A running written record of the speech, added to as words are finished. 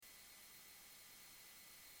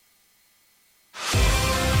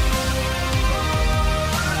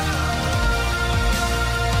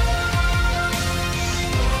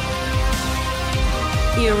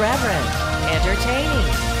irreverent, entertaining,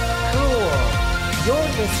 cool. You're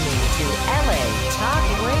listening to LA Talk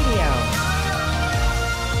Radio.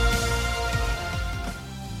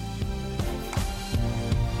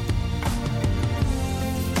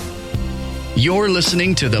 You're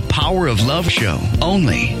listening to the Power of Love Show,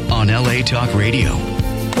 only on LA Talk Radio.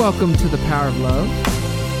 Welcome to the Power of Love,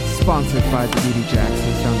 sponsored by the T.D.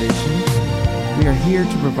 Jackson Foundation. We are here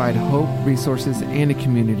to provide hope, resources, and a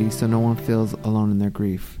community so no one feels alone in their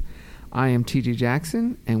grief. I am T.J.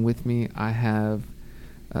 Jackson, and with me I have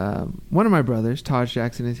one of my brothers. Taj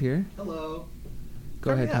Jackson is here. Hello.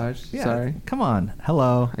 Go ahead, Taj. Yeah. Sorry. Come on.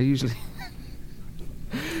 Hello. I usually...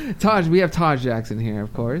 Taj, we have Taj Jackson here,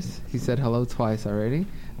 of course. He said hello twice already.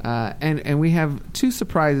 And we have two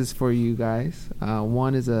surprises for you guys.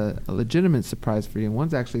 One is a legitimate surprise for you, and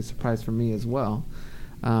one's actually a surprise for me as well.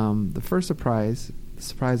 The first surprise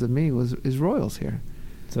of me is Royal's here.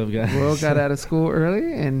 What's up, guys? Royal got out of school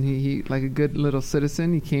early, and he like a good little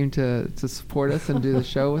citizen, he came to support us and do the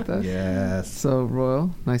show with us. Yes. So,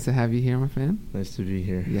 Royal, nice to have you here, my friend. Nice to be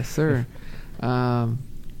here. Yes, sir.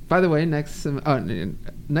 By the way, next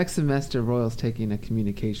semester, Royal's taking a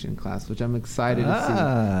communication class, which I'm excited to see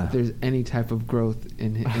if there's any type of growth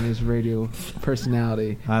in his radio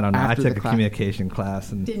personality. I don't know. I after took the a class. communication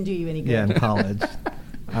class and Didn't do you any good. in college.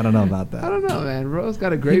 I don't know about that. I don't know, man. Royal's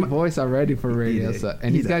got a great voice already for radio,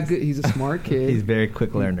 he's got good. He's a smart kid. He's a very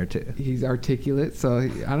quick learner too. He's articulate, so I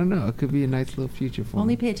don't know. It could be a nice little future for him.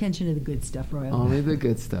 Only pay attention to the good stuff, Royal. Only the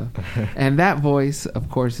good stuff. And that voice, of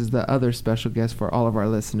course, is the other special guest for all of our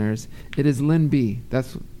listeners. It is Lynn B.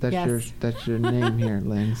 That's Yes. your name here,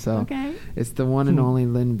 Lynn. So Okay. it's the one and only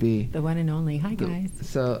Lynn B. The one and only. Hi, guys.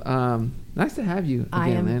 So nice to have you again, I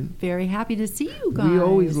am Lynn. very happy to see you guys. We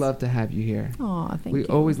always love to have you here. Aw, thank you. We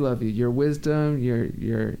always love you. Your wisdom, your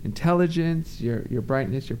intelligence, your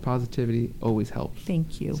brightness, your positivity always helps.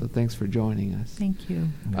 Thank you. So thanks for joining us. Thank you.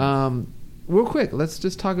 Real quick, let's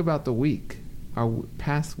just talk about the week, our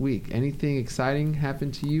past week. Anything exciting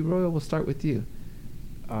happened to you, Royal? We'll start with you.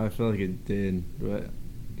 I feel like it did, but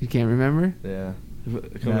You can't remember? yeah.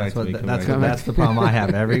 That's the problem I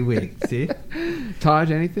have every week. See?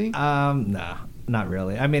 Taj, anything? No, not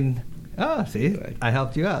really. I mean, see, I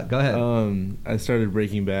helped you out. Go ahead. I started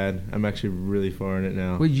Breaking Bad. I'm actually really far in it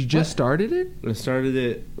now. Wait, you just started it? I started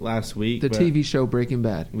it last week. The TV show Breaking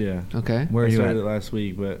Bad. Yeah. Okay. Where are I you started at? it last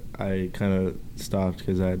week, but I kind of stopped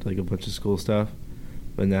because I had like a bunch of school stuff.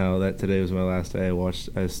 But now that today was my last day,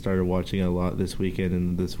 I started watching a lot this weekend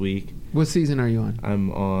and this week. What season are you on?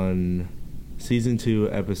 I'm on season 2,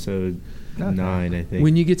 episode 9, I think.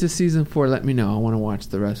 When you get to season 4, let me know. I want to watch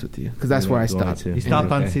the rest with you because that's I'm where I going stopped. to. You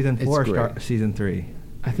stopped on Okay. season It's 4 or great. season 3?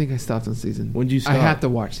 I think I stopped on season. When did you stop? I have to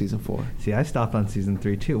watch season 4. See, I stopped on season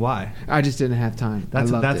 3 too. Why? I just didn't have time.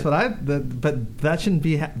 That's I loved it. but that shouldn't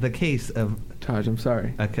be the case of. Taj, I'm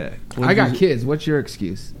sorry. Okay, I got kids. What's your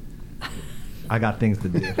excuse? I got things to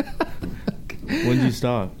do. When did you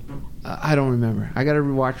stop? I don't remember. I got to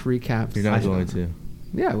rewatch recaps. You're not going to.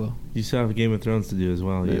 Yeah, I will. You still have Game of Thrones to do as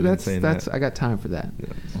well. You've been saying That's. that. I got time for that.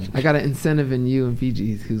 Yeah. I got an incentive in you and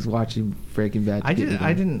Fiji who's watching Breaking Bad.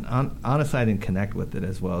 Honestly, I didn't connect with it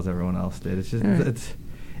as well as everyone else did. It's just Right.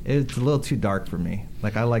 it's a little too dark for me.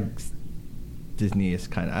 Like I like Disney is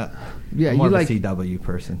kind of Yeah, more you of like- a CW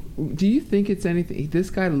person. Do you think it's anything? This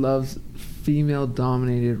guy loves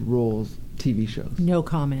female-dominated roles, TV shows. No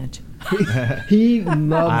comment. He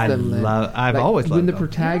loves them. Lynn. I've always loved when the them.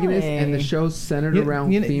 protagonist and the Really? show's centered You-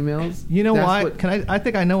 around you know- females. You know that's why? what- I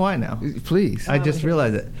think I know why now. Please. I just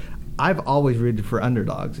realized it. I've always rooted for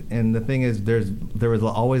underdogs, and the thing is, there was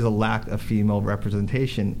always a lack of female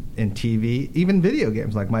representation in TV, even video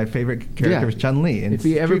games. Like my favorite character was Chun-Li. If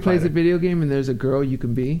he ever Street plays a Fighter. video game and there's a girl you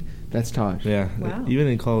can be, that's Taj. Yeah. Wow. Even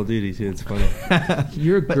in Call of Duty, too. It's funny.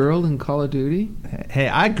 You're a girl in Call of Duty? Hey,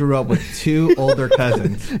 I grew up with 2 older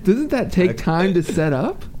cousins. Doesn't that take time to set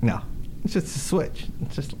up? No, it's just a switch.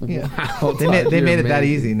 It's just Wow, they made you're it that amazing.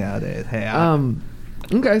 easy nowadays. Hey,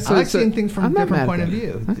 Okay, so I like seeing things from I'm a not different mad point at of that.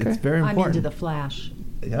 view. Okay. It's very I'm important. into The Flash.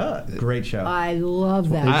 Yeah, great show. I love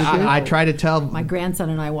that. I try to tell My grandson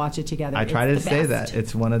and I watch it together. I try It's to the say best. that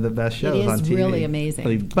it's one of the best It shows on is TV. really amazing.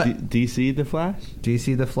 Like But- DC The Flash?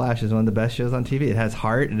 DC The Flash is one of the best shows on TV. It has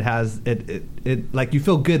heart. It has it like you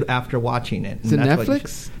feel good after watching it. Is it And that's what you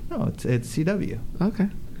Netflix? No, it's CW. Okay.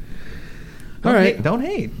 Don't All right. hate, don't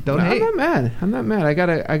hate. Don't No, hate. I'm not mad. I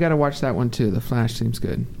gotta watch that one too. The Flash seems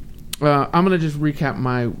good. I'm gonna just recap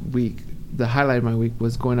my week. The highlight of my week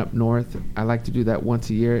was going up north. I like to do that once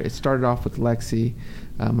a year. It started off with Lexi.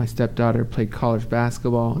 My stepdaughter played college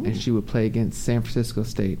basketball, and she would play against San Francisco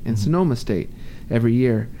State and Sonoma State every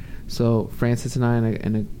year. So Francis and I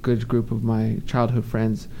and a good group of my childhood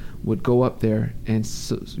friends would go up there, and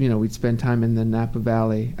we'd spend time in the Napa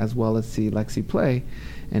Valley as well as see Lexi play.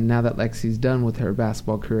 And now that Lexi's done with her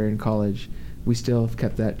basketball career in college, we still have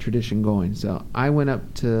kept that tradition going. So I went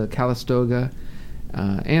up to Calistoga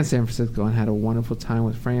and San Francisco and had a wonderful time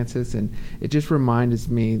with Francis, and it just reminds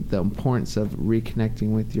me the importance of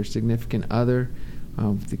reconnecting with your significant other.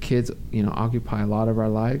 The kids, occupy a lot of our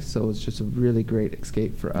lives, so it's just a really great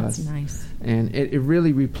escape for us. That's nice. And it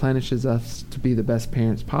really replenishes us to be the best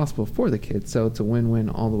parents possible for the kids, so it's a win-win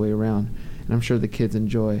all the way around. And I'm sure the kids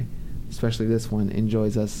enjoy, especially this one,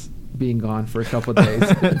 enjoys us being gone for a couple of days.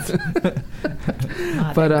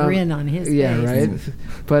 But grin on his face. Yeah, right?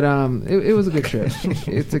 But it was a good trip.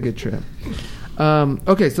 It's a good trip.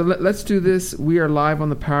 Okay, so let's do this. We are live on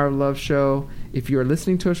the Power of Love show. If you are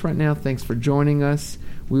listening to us right now, thanks for joining us.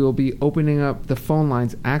 We will be opening up the phone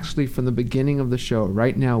lines actually from the beginning of the show.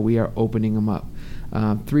 Right now, we are opening them up.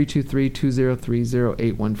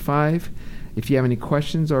 323-203-0815. If you have any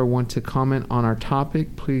questions or want to comment on our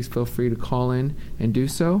topic, please feel free to call in and do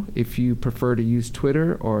so. If you prefer to use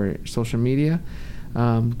Twitter or social media,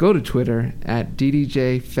 go to Twitter at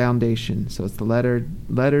DDJ Foundation. So it's the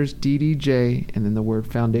letters DDJ and then the word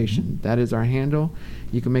Foundation. That is our handle.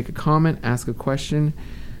 You can make a comment, ask a question,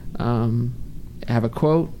 have a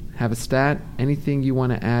quote, have a stat, anything you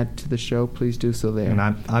want to add to the show, please do so there. And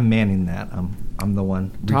I'm manning that. I'm the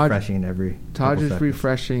one refreshing every. Todd is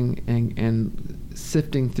refreshing and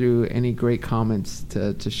sifting through any great comments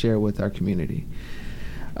to share with our community.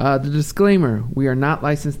 The disclaimer: we are not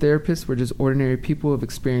licensed therapists. We're just ordinary people who have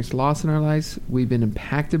experienced loss in our lives. We've been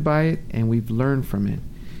impacted by it, and we've learned from it.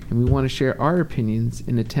 And we want to share our opinions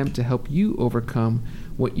in an attempt to help you overcome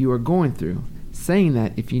what you are going through. Saying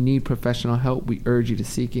that, if you need professional help, we urge you to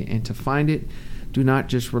seek it, and to find it, do not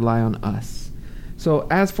just rely on us. So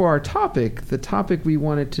as for our topic, the topic we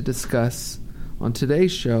wanted to discuss on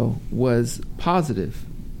today's show was positive.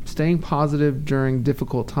 Staying positive during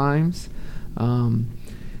difficult times.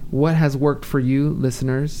 What has worked for you,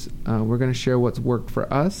 listeners? We're going to share what's worked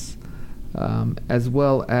for us, as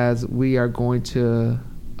well as we are going to,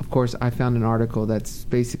 of course, I found an article that's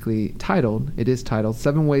basically titled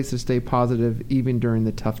 7 Ways to Stay Positive Even During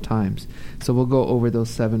the Tough Times. So we'll go over those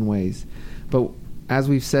 7 ways. But as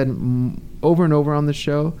we've said over and over on the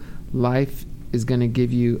show, life is going to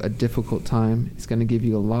give you a difficult time. It's going to give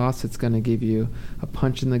you a loss. It's going to give you a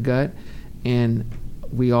punch in the gut. And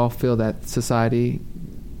we all feel that society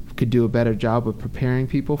could do a better job of preparing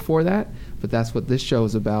people for that. But that's what this show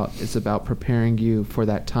is about. It's about preparing you for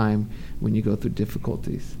that time when you go through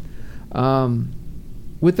difficulties.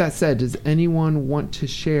 With that said, does anyone want to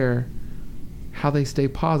share how they stay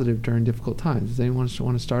positive during difficult times? Does anyone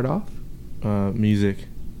want to start off? Music.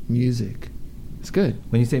 Music. It's good.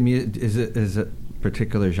 When you say music, is it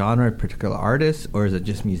particular genre, a particular artist, or is it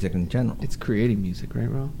just music in general? It's creating music, right,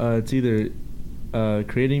 Ro? It's either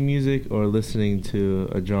creating music or listening to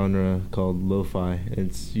a genre called lo-fi.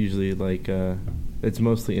 It's usually like it's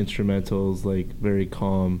mostly instrumentals, like very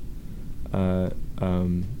calm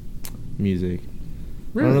music.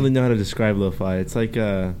 Really? I don't really know how to describe lo-fi. It's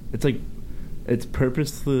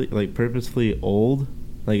purposefully old.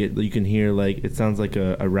 Like you can hear, like it sounds like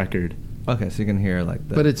a record. Okay, so you can hear like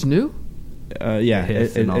the. But it's new? Yeah,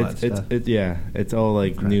 it's all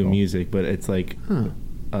like Incredible. new music, but it's like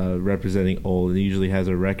representing old. It usually has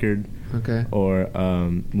a record, Okay. or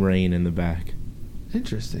rain in the back.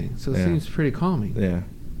 Interesting. So it Yeah. seems pretty calming. Yeah.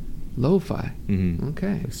 Lo-fi. Mm-hmm.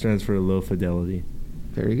 Okay. It stands for low fidelity.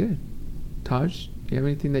 Very good. Taj, do you have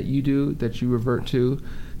anything that you do that you revert to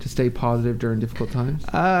stay positive during difficult times?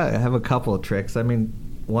 I have a couple of tricks. I mean,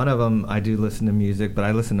 one of them, I do listen to music, but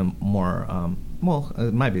I listen to more,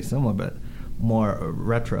 it might be similar, but more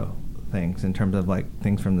retro things in terms of like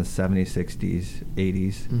things from the 70s, 60s,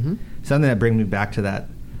 80s. Mm-hmm. Something that brings me back to that.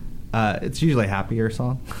 It's usually a happier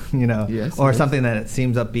song, Yes, or yes. something that it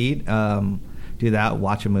seems upbeat. Do that,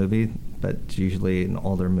 watch a movie, but it's usually an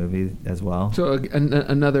older movie as well. So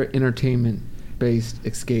another entertainment-based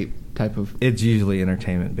escape type of... It's usually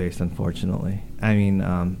entertainment-based, unfortunately. I mean,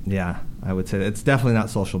 I would say that it's definitely not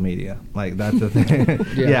social media. Like, that's the thing.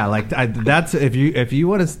 Yeah. That's if you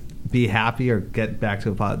want to be happy or get back to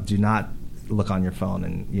a pot, do not look on your phone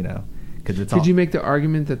and, because it's Could you make the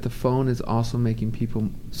argument that the phone is also making people...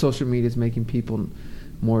 Social media is making people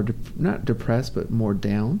more, not depressed, but more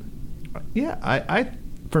down? Yeah,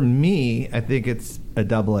 for me, I think it's a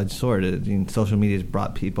double-edged sword. Social media has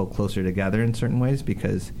brought people closer together in certain ways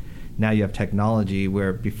because now you have technology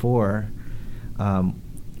where before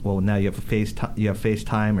well, now you have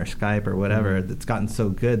FaceTime or Skype or whatever. It's gotten so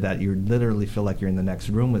good that you literally feel like you're in the next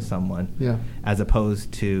room with someone. Yeah. As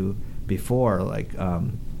opposed to before, like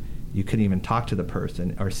you couldn't even talk to the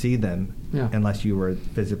person or see them unless you were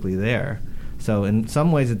physically there. So in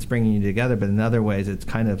some ways it's bringing you together, but in other ways it's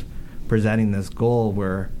kind of presenting this goal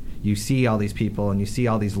where you see all these people and you see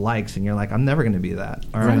all these likes and you're like, I'm never going to be that.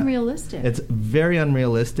 It's unrealistic. It's very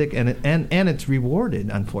unrealistic, and it's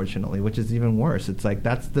rewarded, unfortunately, which is even worse. It's like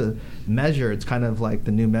that's the measure. It's kind of like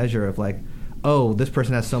the new measure of like, oh, this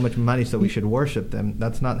person has so much money, so we should worship them.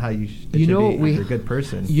 That's not how you should be. You're a good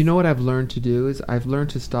person. You know what I've learned to do is I've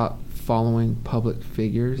learned to stop following public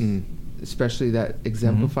figures, especially that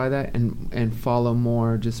exemplify that, and follow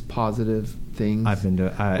more just positive things. I've been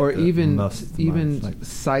doing, or even like,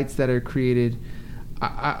 sites that are created.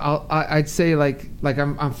 I'd say like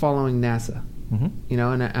I'm following NASA, you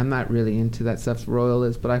know, and I'm not really into that stuff.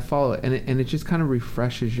 Royalist, but I follow it, and it just kind of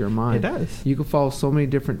refreshes your mind. It does. You can follow so many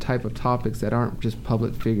different type of topics that aren't just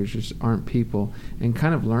public figures, just aren't people, and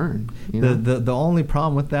kind of learn. You know? The only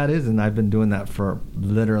problem with that is, and I've been doing that for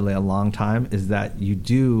literally a long time, is that you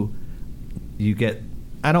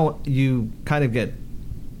kind of get,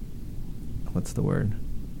 what's the word?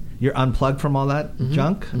 You're unplugged from all that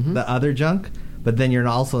junk, the other junk, but then you're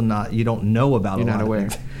also not, you don't know about you're a lot not aware.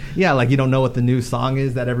 of things. Yeah, like you don't know what the new song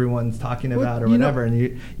is that everyone's talking about or whatever,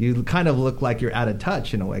 and you kind of look like you're out of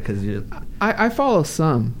touch in a way because you. I follow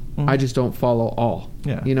some. I just don't follow all.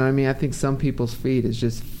 Yeah. You know what I mean? I think some people's feed is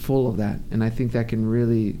just full of that, and I think that can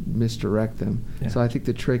really misdirect them. Yeah. So I think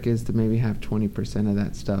the trick is to maybe have 20% of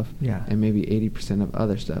that stuff, and maybe 80% of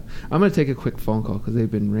other stuff. I'm going to take a quick phone call because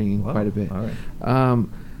they've been ringing quite a bit. All right.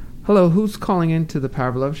 Hello, who's calling in to the Power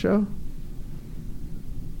of Love show?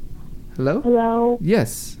 Hello? Hello?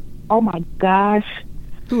 Yes. Oh my gosh.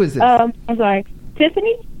 Who is this? I'm sorry.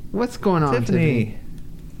 Tiffany? What's going on, Tiffany?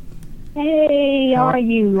 Hey, how are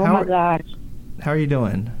you? Oh my gosh. How are you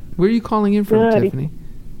doing? Where are you calling in from, Good. Tiffany?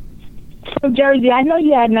 From Jersey. I know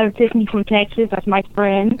you had another Tiffany from Texas. That's my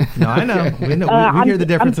friend. No, I know. We know. We hear the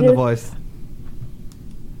difference in the voice.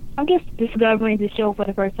 I'm just discovering the show for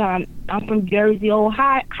the first time. I'm from Jersey. Oh,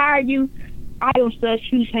 hi. How are you? I am such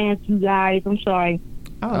huge fans of you guys. I'm sorry.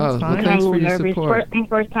 Oh, that's fine. Well, thanks for your support. I'm a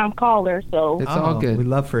first-time caller, so. It's all good. We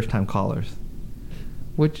love first-time callers.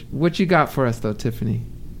 What you got for us, though, Tiffany?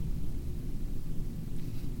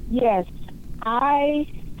 Yes, I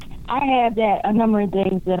have a number of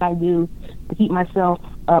things that I do to keep myself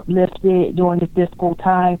uplifted during this difficult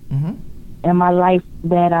time in my life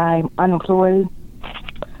that I'm unemployed.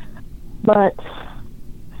 But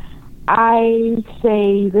I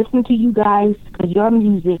say listen to you guys because your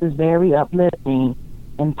music is very uplifting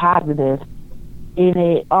and positive, and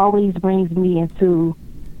it always brings me into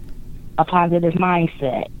a positive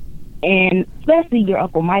mindset. And especially your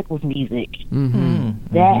Uncle Michael's music.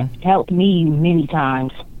 That helped me many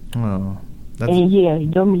times. Oh, and yeah,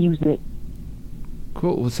 your music.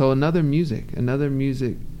 Cool. So another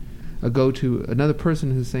go-to, another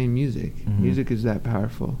person who's saying music. Music is that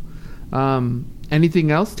powerful.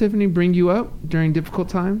 Anything else, Tiffany, bring you up during difficult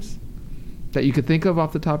times that you could think of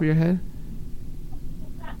off the top of your head?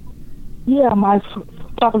 Yeah,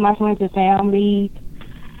 talking to my friends and family,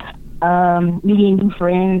 meeting new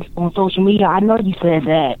friends on social media. I know you said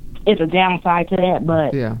that it's a downside to that,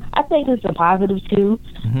 but I think it's a positive too.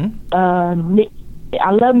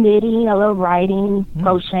 I love knitting, I love writing,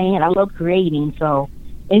 crocheting, I love creating. So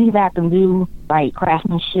anything I can do, like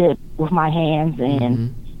craftsmanship with my hands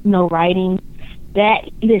and writing,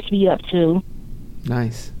 that lifts me up too.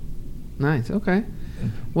 Nice. Okay.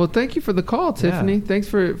 Well, thank you for the call, Tiffany. Yeah. Thanks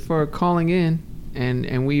for calling in,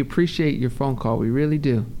 and we appreciate your phone call. We really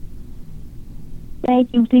do.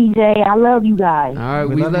 Thank you, TJ. I love you guys. All right,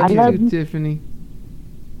 we love you too, Tiffany.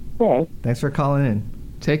 Okay. Thanks for calling in.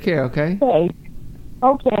 Take care, okay?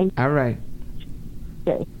 Okay. All right.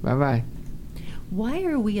 Okay. Bye-bye. Why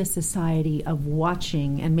are we a society of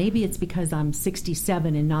watching, and maybe it's because I'm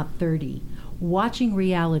 67 and not 30, watching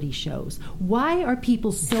reality shows? Why are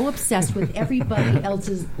people so obsessed with everybody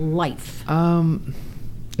else's life?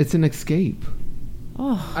 It's an escape.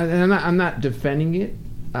 Oh. I'm not defending it.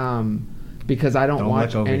 Because I don't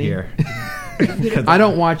watch look over any. Here. I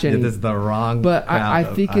don't watch any. This is the wrong. But I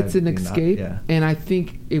think it's an escape, yeah. and I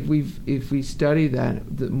think if we study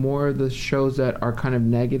that, the more of the shows that are kind of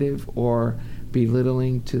negative or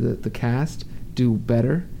belittling to the cast do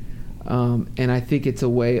better. And I think it's a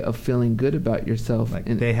way of feeling good about yourself. Like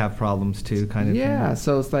and they have problems too, kind of. Yeah, thing.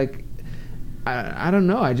 so it's like I don't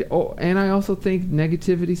know. And I also think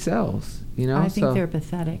negativity sells. You know, I think they're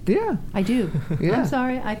pathetic. Yeah, I do. Yeah. I'm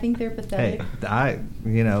sorry. I think they're pathetic. Hey,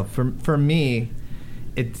 for me,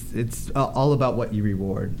 it's all about what you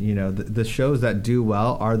reward. You know, the shows that do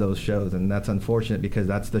well are those shows, and that's unfortunate because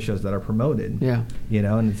that's the shows that are promoted. Yeah. You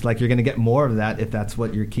know, and it's like you're going to get more of that if that's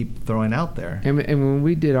what you keep throwing out there. And when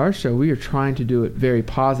we did our show, we were trying to do it very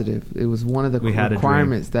positive. It was one of the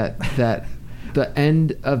requirements that the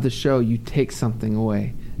end of the show you take something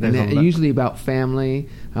away, and usually about family,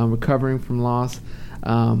 recovering from loss.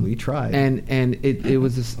 We tried, and it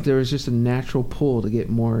was there was just a natural pull to get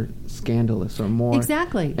more scandalous or more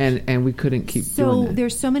exactly, and we couldn't keep doing that. So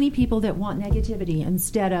there's so many people that want negativity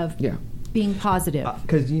instead of being positive,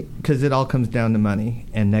 because it all comes down to money,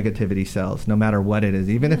 and negativity sells no matter what it is,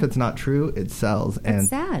 even if it's not true, it sells. That's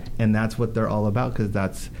sad, and that's what they're all about, because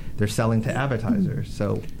they're selling to advertisers.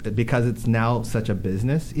 So because it's now such a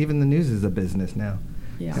business, even the news is a business now.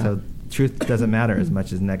 Yeah. So truth doesn't matter as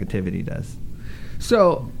much as negativity does.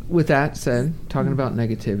 So, with that said, talking about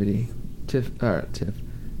negativity,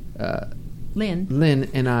 Lynn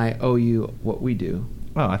and I owe you what we do.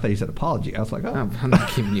 Oh, I thought you said apology. I was like, oh. I'm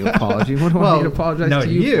not giving you an apology. What do I need to apologize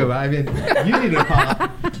to you for? I mean, you need to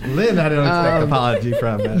apologize. Lynn, I don't expect an apology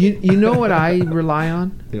from. You know what I rely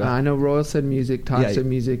on? I know Royal said music, Todd said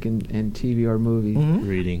music, and TV or movie. Mm-hmm.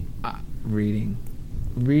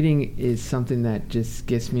 Reading is something that just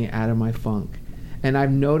gets me out of my funk. And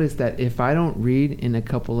I've noticed that if I don't read in a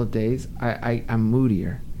couple of days, I'm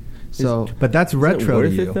moodier. So, but that's retro to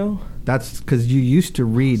you. It, though? That's because you used to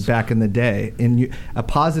read back in the day. In a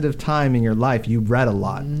positive time in your life, you read a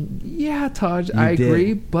lot. Yeah, Taj, I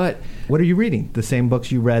agree. But what are you reading? The same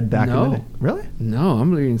books you read back in the day? Really? No,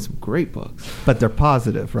 I'm reading some great books. But they're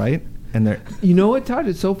positive, right? And they're. You know what, Todd?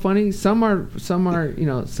 It's so funny. Some are self.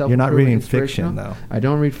 You're not reading fiction, though. I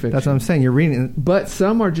don't read fiction. That's what I'm saying. You're reading. But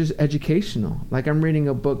some are just educational. Like I'm reading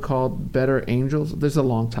a book called Better Angels. There's a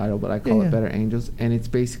long title, but I call it Better Angels, and it's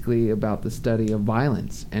basically about the study of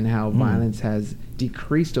violence and how violence has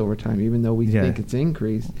decreased over time, even though we think it's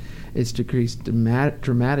increased. It's decreased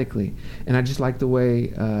dramatically, and I just like the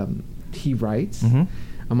way he writes. Mm-hmm.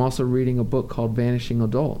 I'm also reading a book called Vanishing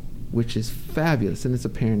Adult, which is fabulous, and it's a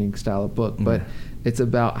parenting style of book, but it's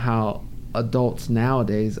about how adults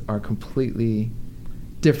nowadays are completely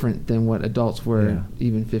different than what adults were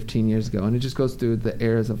even 15 years ago, and it just goes through the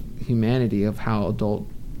eras of humanity of how adult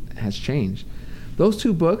has changed. Those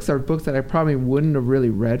two books are books that I probably wouldn't have really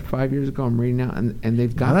read 5 years ago. I'm reading now, and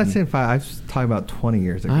they've got. I'm not saying 5. I was talking about 20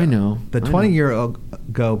 years ago. I know. The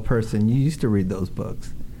 20-year-ago person, you used to read those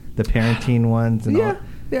books, the parenting ones, and all.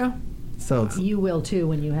 Yeah. So you will too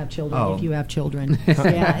when you have children. If you have children,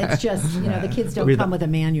 it's just the kids don't come with a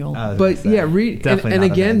manual. But read. And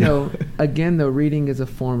again though, reading is a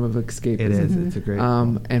form of escapism. It is. It's a great.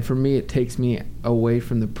 And for me, it takes me away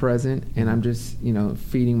from the present, and I'm just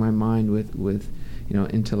feeding my mind with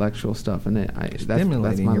intellectual stuff, and that's my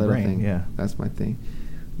little thing. Yeah, that's my thing.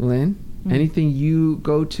 Lynn, anything you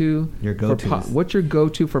go to? Your go-to. What's your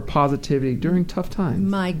go-to for positivity during tough times?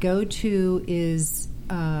 My go-to is.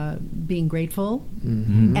 Being grateful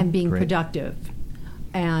and being productive.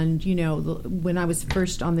 And, when I was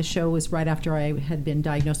first on the show was right after I had been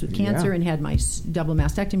diagnosed with cancer and had my double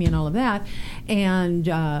mastectomy and all of that. And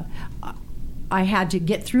I had to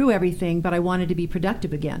get through everything, but I wanted to be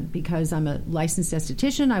productive again because I'm a licensed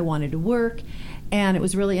esthetician. I wanted to work. And it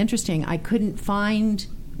was really interesting. I couldn't find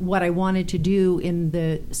what I wanted to do in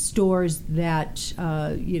the stores that,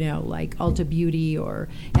 like Ulta Beauty or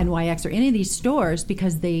NYX or any of these stores,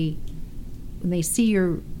 because when they see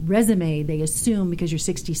your resume, they assume because you're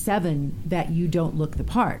 67 that you don't look the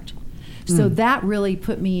part. So that really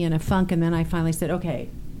put me in a funk, and then I finally said, okay,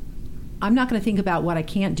 I'm not going to think about what I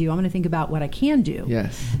can't do. I'm going to think about what I can do.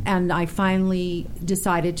 Yes. And I finally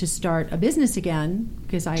decided to start a business again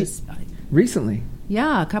because recently.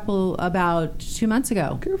 Yeah, about 2 months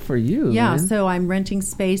ago. Good for you. Yeah, man. So I'm renting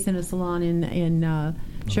space in a salon in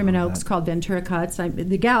Sherman Oaks called Ventura Cuts.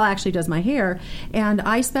 The gal actually does my hair, and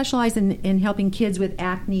I specialize in helping kids with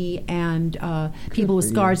acne and people with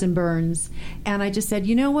scars and burns. And I just said,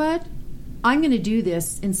 you know what? I'm going to do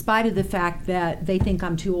this in spite of the fact that they think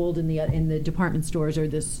I'm too old in the department stores or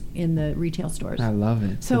in the retail stores. I love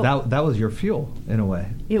it. So that was your fuel in a way.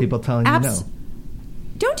 People telling you no.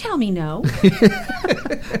 Don't tell me no.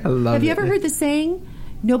 I love it. Have you ever heard the saying,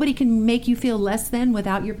 nobody can make you feel less than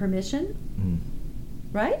without your permission?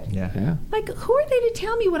 Right? Yeah. Like, who are they to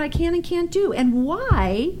tell me what I can and can't do? And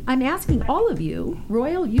why, I'm asking all of you,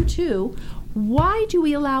 Royal, you too, why do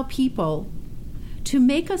we allow people to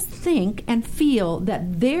make us think and feel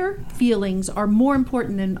that their feelings are more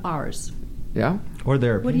important than ours? Yeah. Or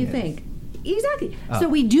their opinions. What do you think? Exactly. So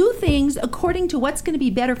we do things according to what's going to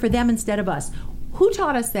be better for them instead of us. Who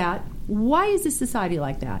taught us that? Why is this society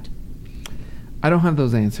like that? I don't have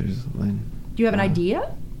those answers, Lynn. Do you have an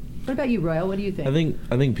idea? What about you, Royal? What do you think?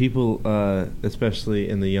 I think people, especially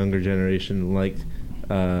in the younger generation, like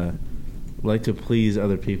to please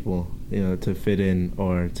other people, to fit in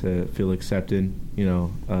or to feel accepted,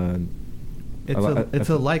 It's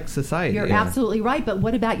a like society. You're absolutely right, but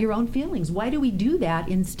what about your own feelings? Why do we do that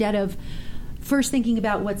instead of first thinking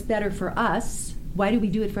about what's better for us? Why do we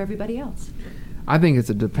do it for everybody else? I think it's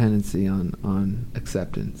a dependency on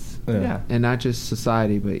acceptance. Yeah. And not just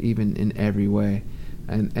society, but even in every way.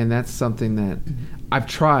 And that's something that I've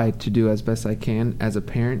tried to do as best I can as a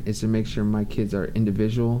parent, is to make sure my kids are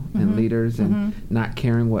individual and leaders and not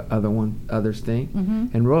caring what others think.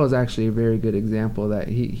 And Royal is actually a very good example that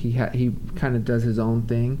he kind of does his own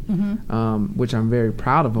thing, which I'm very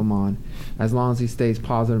proud of him on. As long as he stays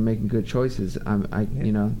positive and making good choices,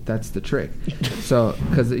 that's the trick. So,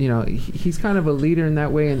 because he's kind of a leader in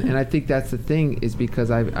that way, and I think that's the thing, is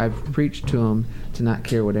because I've preached to him to not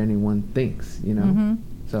care what anyone thinks.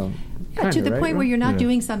 So. Yeah, to the point where you're not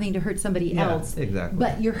doing something to hurt somebody else. Exactly.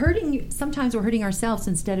 But you're hurting. Sometimes we're hurting ourselves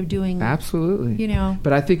instead of doing. Absolutely.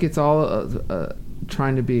 But I think it's all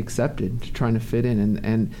trying to be accepted, trying to fit in,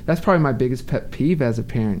 and that's probably my biggest pet peeve as a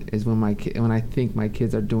parent, is when I think my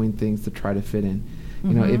kids are doing things to try to fit in.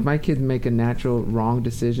 If my kids make a natural wrong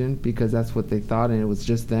decision because that's what they thought and it was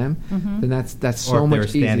just them, then that's so much easier. Or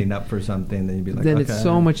if they're standing up for something, then you'd be like, then okay. It's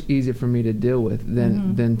so much easier for me to deal with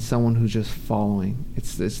than someone who's just following.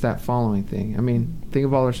 It's that following thing. I mean, think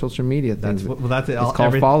of all our social media things. That's it. It's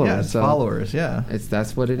called followers. Yeah, it's followers. Yeah,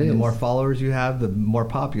 that's what it is. The more followers you have, the more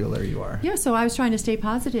popular you are. Yeah. So I was trying to stay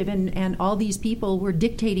positive, and all these people were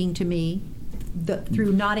dictating to me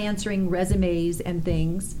through not answering resumes and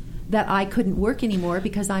things, that I couldn't work anymore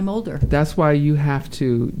because I'm older. That's why you have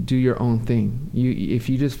to do your own thing. If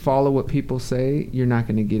you just follow what people say, you're not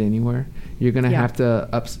going to get anywhere. You're going to have to,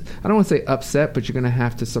 I don't want to say upset, but you're going to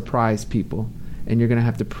have to surprise people. And you're going to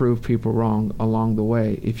have to prove people wrong along the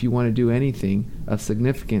way if you want to do anything of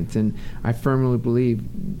significance. And I firmly believe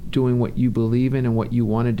doing what you believe in and what you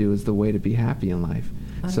want to do is the way to be happy in life.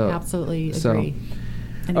 I absolutely agree.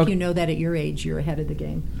 And if you know that at your age, you're ahead of the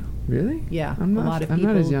game. Really? Yeah. I'm not, a lot of people.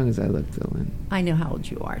 I'm not as young as I look, Dylan. I know how old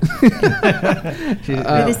you are. You're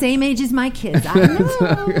the same age as my kids. I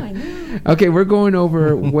know. Okay, we're going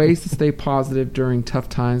over ways to stay positive during tough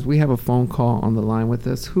times. We have a phone call on the line with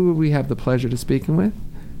us. Who do we have the pleasure to speaking with?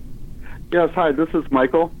 Yes, hi, this is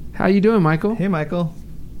Michael. How you doing, Michael? Hey, Michael.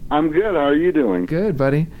 I'm good. How are you doing? Good,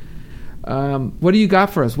 buddy. What do you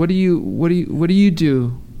got for us? What do you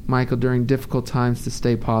do, Michael, during difficult times to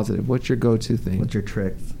stay positive? What's your go-to thing? What's your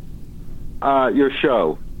tricks? Your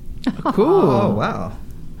show. Cool. Oh, wow.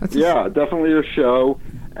 Definitely your show.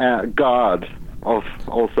 God,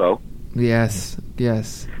 also. Yes.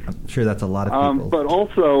 I'm sure that's a lot of people. But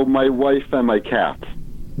also my wife and my cat.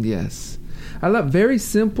 Yes. I love very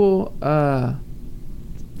simple. Wife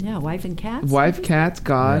and cats. Wife, cats,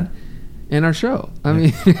 God, and our show. I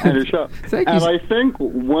mean, and your show. Thank you. And I think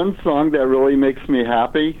one song that really makes me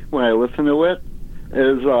happy when I listen to it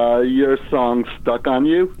is your song "Stuck on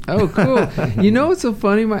You." Oh, cool! You know what's so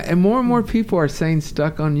funny? And more people are saying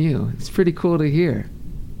 "Stuck on You." It's pretty cool to hear.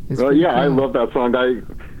 Cool. I love that song.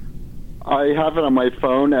 I have it on my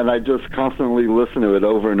phone, and I just constantly listen to it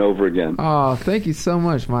over and over again. Oh, thank you so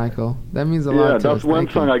much, Michael. That means a lot to us. Yeah, that's one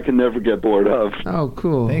song I can never get bored of. Oh,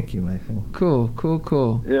 cool. Thank you, Michael.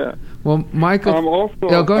 Cool. Yeah. Well, Michael...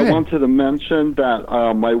 Also, go ahead. I wanted to mention that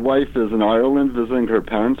my wife is in Ireland visiting her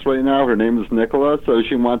parents right now. Her name is Nicola, so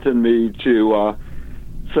she wanted me to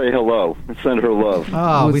say hello, send her love.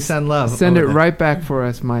 Oh, we send love. Send it right back for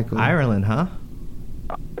us, Michael. Ireland, huh?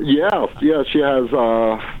 Yeah, she has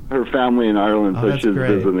her family in Ireland, so she's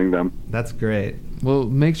visiting them. That's great. Well,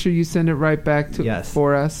 make sure you send it right back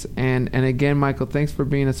for us. And again, Michael, thanks for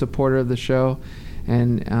being a supporter of the show.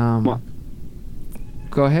 And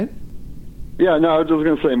go ahead. Yeah, no, I was just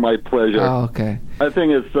going to say my pleasure. Oh, okay. I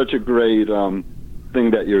think it's such a great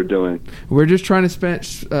thing that you're doing. We're just trying to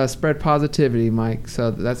spread positivity, Mike.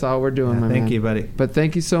 So that's all we're doing, my man. Thank you, buddy. But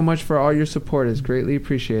thank you so much for all your support. It's greatly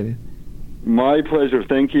appreciated. My pleasure.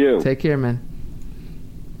 Thank you. Take care, man.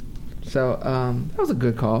 So that was a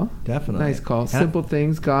good call. Definitely. Nice call. Simple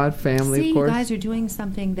things, God, family, of course. You guys are doing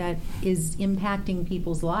something that is impacting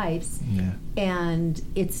people's lives. Yeah. And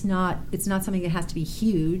it's not something that has to be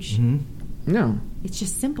huge. Mm-hmm. No. It's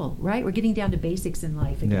just simple, right? We're getting down to basics in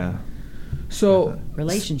life again. Yeah. So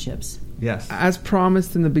relationships. Yes. As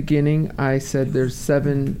promised in the beginning, I said there's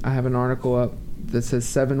 7. I have an article up that says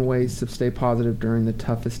 7 ways to stay positive during the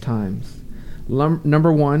toughest times.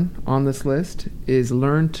 Number 1 on this list is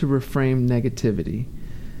learn to reframe negativity.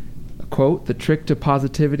 quote, "The trick to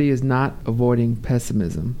positivity is not avoiding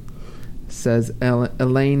pessimism," says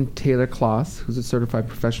Elaine Taylor-Klaus, who's a certified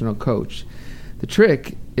professional coach. The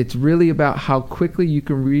trick, it's really about how quickly you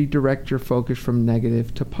can redirect your focus from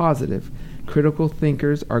negative to positive. Critical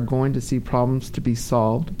thinkers are going to see problems to be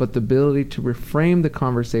solved, but the ability to reframe the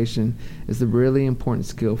conversation is the really important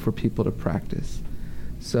skill for people to practice.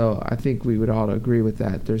 So I think we would all agree with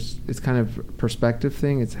that. It's kind of a perspective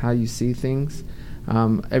thing. It's how you see things.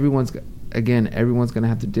 Everyone's going to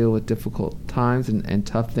have to deal with difficult times and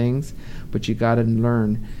tough things, but you got to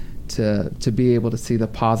learn to be able to see the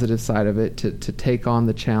positive side of it, to take on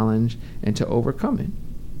the challenge and to overcome it.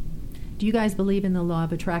 Do you guys believe in the law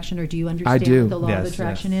of attraction, or do you understand I do. what the law of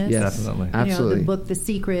attraction is? Yes, definitely. Absolutely. The book The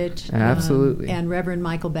Secret. Absolutely. And Reverend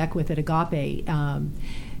Michael Beckwith at Agape.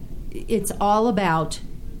 It's all about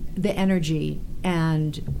the energy,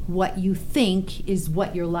 and what you think is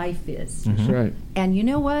what your life is. That's right. And you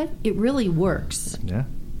know what? It really works. Yeah.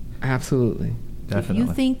 Absolutely. Definitely. If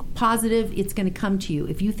you think positive, it's going to come to you.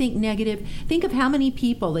 If you think negative, think of how many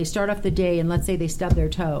people, they start off the day and let's say they stub their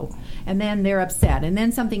toe, and then they're upset, and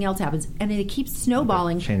then something else happens, and it keeps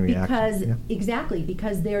snowballing chain reaction.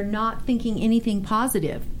 because they're not thinking anything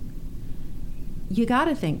positive. You got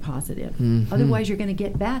to think positive. Mm-hmm. Otherwise, you're going to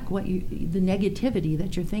get back the negativity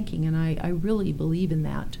that you're thinking, and I really believe in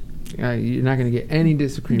that. You're not going to get any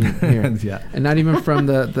disagreement here. Yeah. And not even from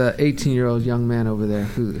the 18-year-old young man over there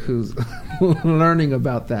who's learning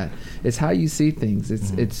about that. It's how you see things.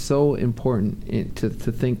 It's so important to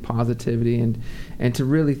think positivity and to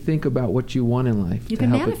really think about what you want in life. You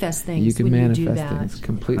can manifest things. You can when manifest you do that. things.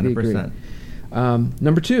 Completely 100%. agree.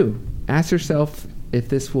 Number 2, ask yourself if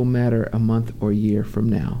this will matter a month or year from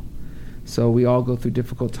now. So we all go through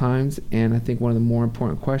difficult times, and I think one of the more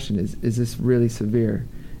important questions is this really severe?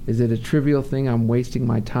 Is it a trivial thing I'm wasting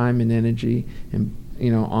my time and energy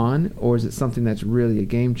on, or is it something that's really a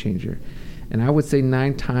game changer? And I would say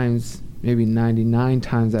 9 times, maybe 99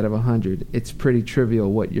 times out of 100, it's pretty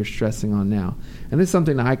trivial what you're stressing on now. And this is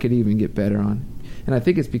something that I could even get better on. And I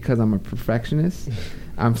think it's because I'm a perfectionist.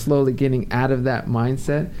 I'm slowly getting out of that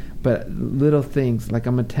mindset. But little things, like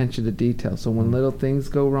I'm attention to detail. So when little things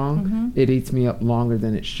go wrong, it eats me up longer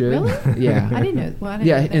than it should. Really? Yeah. I didn't know. Well, I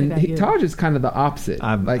didn't know that about Taj is kind of the opposite.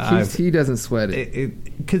 He doesn't sweat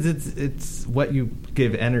it. Because it's what you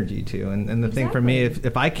give energy to. And the thing for me,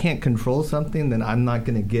 if I can't control something, then I'm not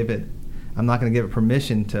going to give it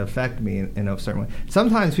permission to affect me in a certain way.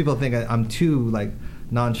 Sometimes people think I'm too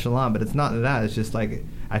nonchalant, but it's not that. It's just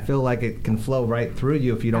I feel like it can flow right through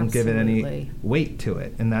you if you don't give it any weight to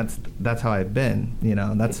it, and that's how I've been.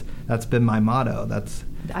 That's been my motto.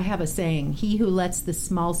 I have a saying: "He who leaves the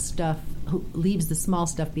small stuff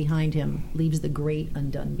behind him, leaves the great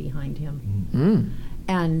undone behind him." Mm.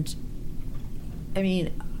 And I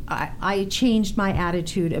mean, I changed my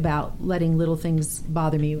attitude about letting little things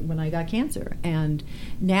bother me when I got cancer, and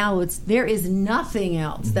now there is nothing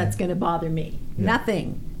else that's going to bother me. Yeah.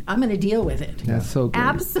 Nothing. I'm going to deal with it. That's so good.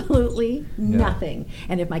 Absolutely nothing.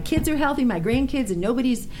 And if my kids are healthy, my grandkids, and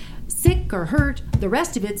nobody's sick or hurt, the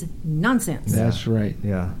rest of it's nonsense. That's right.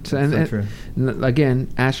 Yeah. So true. Again,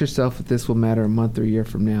 ask yourself if this will matter a month or a year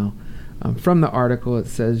from now. From the article, it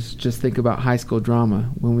says, just think about high school drama.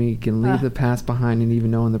 When we can leave the past behind and even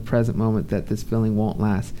know in the present moment that this feeling won't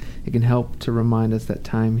last, it can help to remind us that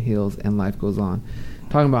time heals and life goes on.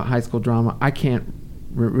 Talking about high school drama, I can't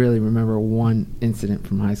really remember one incident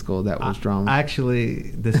from high school that was drama.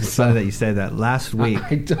 Actually, this is funny that you say that. Last week,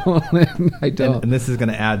 I don't. And this is going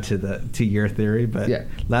to add to your theory, but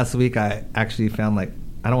last week I actually found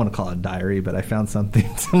I don't want to call it a diary, but I found something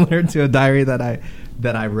similar to a diary that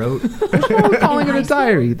I wrote. What's wrong with calling it a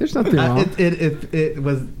diary? There's nothing wrong. It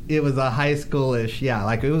was a high schoolish,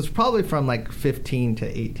 it was probably from 15 to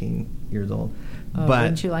 18 years old. Oh, but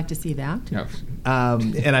wouldn't you like to see that? No.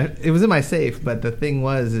 And it was in my safe. But the thing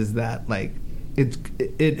is that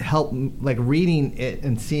it helped reading it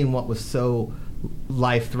and seeing what was so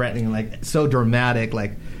life threatening, so dramatic,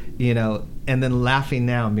 and then laughing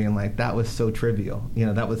now and being that was so trivial.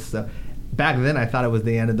 That was so. Back then I thought it was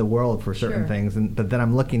the end of the world for certain things, but then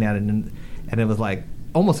I'm looking at it and it was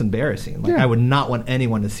almost embarrassing. I would not want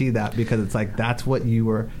anyone to see that because it's that's what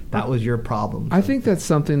that was your problem. So. I think that's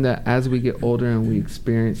something that as we get older and we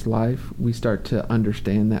experience life, we start to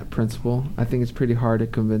understand that principle. I think it's pretty hard to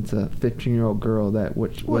convince a 15-year-old girl that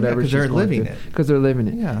whatever she's living it. Because they're living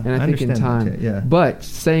it. Yeah, and I think in time. But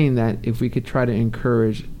saying that, if we could try to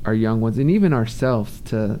encourage our young ones and even ourselves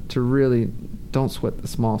to really don't sweat the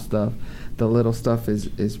small stuff. The little stuff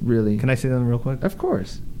is really... Can I say something real quick? Of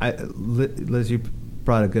course. Liz, you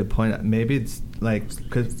brought a good point. Maybe it's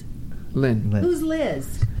because Lynn. Who's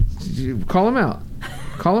Liz? Call him out.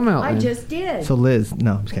 Call him out. I just did. So Liz,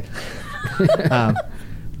 no, I'm just kidding.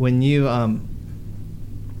 When you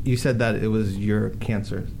said that it was your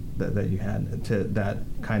cancer that you had that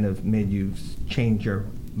kind of made you change your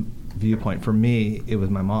viewpoint. For me, it was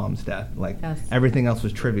my mom's death. Like everything else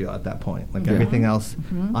was trivial at that point. Like everything else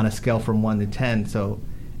on a scale from 1 to 10. So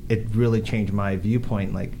it really changed my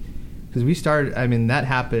viewpoint. Like, because we started, I mean, that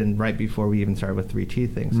happened right before we even started with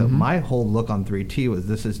 3T thing. So my whole look on 3T was,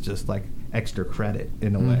 this is just like extra credit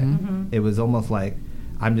in a way. It was almost like,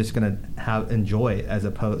 I'm just going to enjoy it as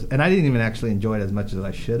opposed, and I didn't even actually enjoy it as much as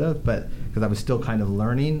I should have, but because I was still kind of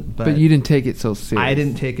learning. But you didn't take it so serious. I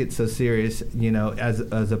didn't take it so serious, you know,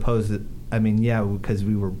 as opposed to, I mean, yeah, because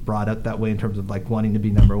we were brought up that way in terms of like wanting to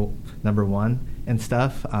be number one and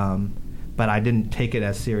stuff. But I didn't take it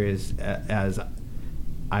as serious as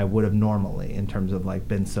I would have normally, in terms of like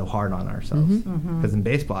been so hard on ourselves. Because in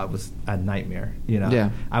baseball, it was a nightmare. You know,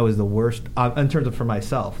 I was the worst in terms of for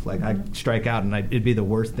myself. Like I'd strike out, and it'd be the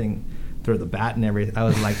worst thing. Throw the bat and everything. I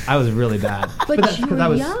was really bad. but you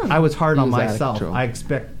were young. I was hard on myself. I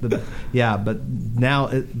expect but now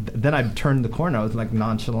then I turned the corner. I was like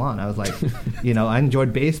nonchalant. I was like, you know, I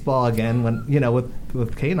enjoyed baseball again when, you know,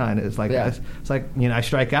 with K9. It's like it's like, you know, I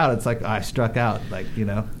strike out. It's like I struck out. Like, you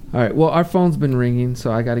know. All right. Well, our phone's been ringing,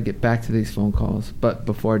 so I got to get back to these phone calls. But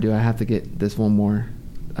before I do, I have to get this one more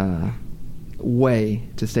way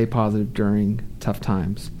to stay positive during tough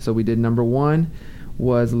times. So we did number 1.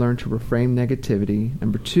 Was learn to reframe negativity.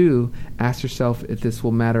 Number 2, ask yourself if this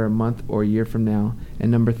will matter a month or a year from now. And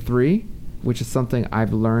number 3, which is something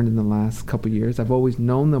I've learned in the last couple of years, I've always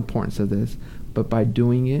known the importance of this, but by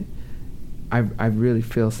doing it, I really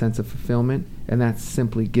feel a sense of fulfillment, and that's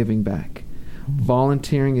simply giving back.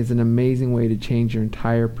 Volunteering is an amazing way to change your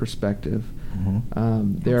entire perspective.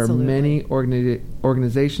 There are many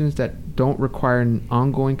organizations that don't require an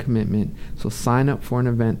ongoing commitment, so sign up for an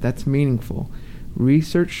event that's meaningful.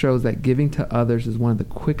 Research shows that giving to others is one of the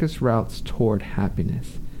quickest routes toward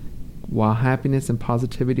happiness. While happiness and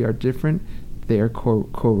positivity are different, they are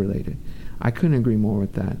correlated. I couldn't agree more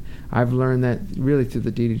with that. I've learned that really through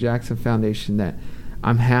the D.D. Jackson Foundation, that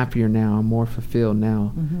I'm happier now, I'm more fulfilled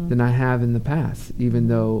now than I have in the past, even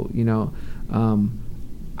though, you know,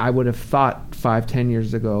 I would have thought 5-10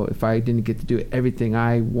 years ago, if I didn't get to do everything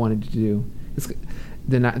I wanted to do,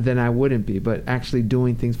 then I wouldn't be. But actually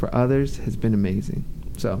doing things for others has been amazing.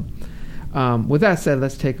 So with that said,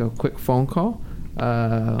 let's take a quick phone call.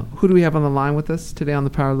 Who do we have on the line with us today on the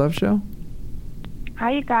Power of Love Show?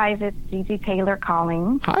 Hi, you guys. It's Gigi Taylor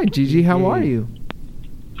calling. Hi, Gigi. How are you?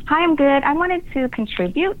 Hi, I'm good. I wanted to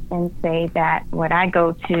contribute and say that what I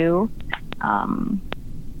go to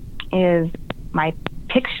is my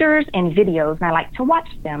pictures and videos, and I like to watch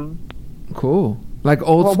them. Cool. Like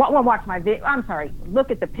old... Well, watch my video. I'm sorry.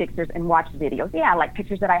 Look at the pictures and watch videos. Yeah, like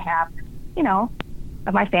pictures that I have, you know,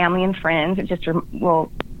 of my family and friends. It just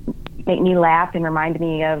will make me laugh and remind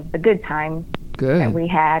me of the good times that we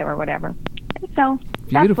had or whatever. And so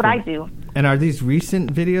that's what I do. And are these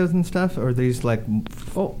recent videos and stuff, or are these like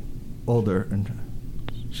older?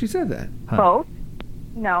 She said that. Huh. Both.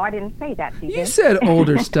 No, I didn't say that, Gigi. You said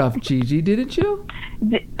older stuff, Gigi, didn't you?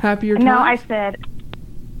 Happier times? No, I said...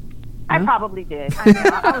 I probably did.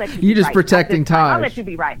 I'll let you You're just protecting Taj. I'll let you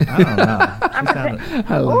be right. I don't know.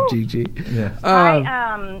 I love Gigi. Yeah.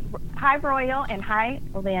 Hi, Royal, and hi,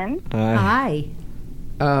 Lynn. Hi.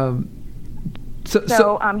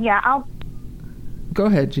 So I'll... Go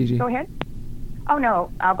ahead, Gigi. Go ahead. Oh,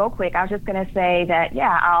 no, I'll go quick. I was just going to say that,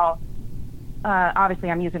 I'll...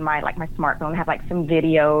 obviously, I'm using my smartphone. I have like some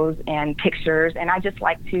videos and pictures, and I just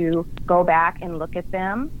like to go back and look at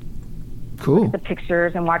them. Cool. Look at the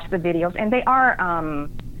pictures and watch the videos, and they are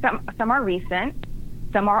some are recent,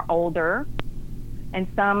 some are older, and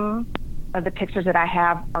some of the pictures that I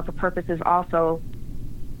have are for purposes also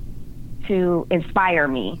to inspire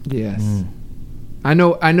me. Yes, I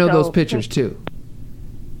know those pictures too.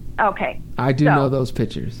 Okay, I do know those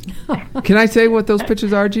pictures. Can I say what those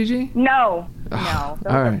pictures are, Gigi? No, those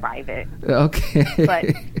are private. Okay, but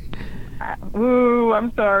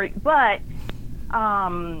I'm sorry, but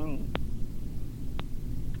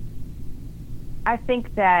I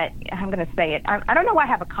think that I'm going to say it. I don't know why I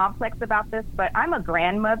have a complex about this, but I'm a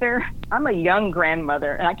grandmother. I'm a young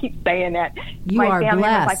grandmother, and I keep saying that. You are family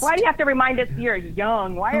blessed. Like, why do you have to remind us you're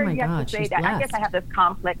young? Why are you have to say that? Blessed. I guess I have this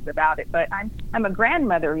complex about it, but I'm a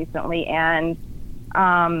grandmother recently, and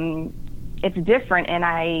it's different, and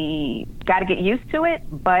I got to get used to it.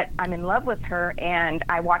 But I'm in love with her, and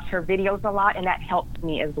I watch her videos a lot, and that helps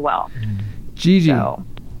me as well. Gigi.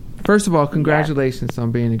 First of all, congratulations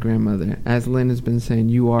on being a grandmother. As Lynn has been saying,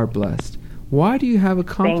 you are blessed. Why do you have a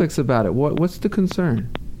complex about it? What's the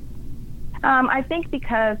concern? I think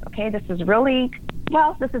because, this is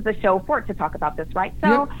the show for it to talk about this, right?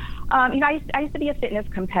 So, I used to be a fitness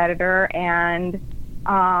competitor, and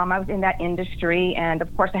I was in that industry, and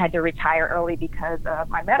of course I had to retire early because of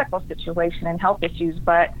my medical situation and health issues.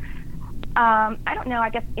 But I don't know, I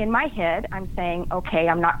guess in my head I'm saying, okay,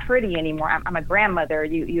 I'm not pretty anymore. I'm a grandmother.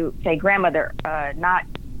 You say grandmother, I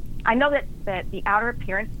know that the outer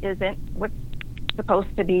appearance isn't what's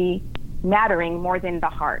supposed to be mattering more than the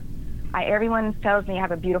heart. Everyone tells me I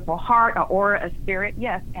have a beautiful heart, an aura, a spirit.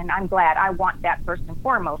 Yes, and I'm glad. I want that first and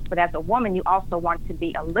foremost. But as a woman, you also want to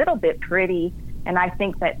be a little bit pretty. And I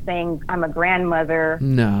think that saying I'm a grandmother,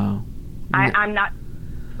 I'm not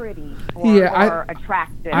pretty or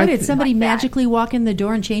attractive. Did somebody magically walk in the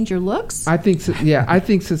door and change your looks? I think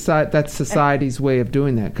that's society's way of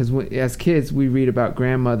doing that. Because as kids, we read about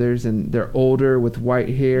grandmothers and they're older with white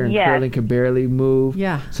hair and curling, can barely move.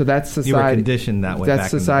 Yeah. So that's society. You were conditioned that way. That's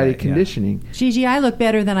society conditioning. Gigi, I look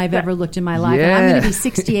better than I've ever looked in my life. And I'm going to be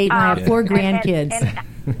 68 and I have 4 grandkids.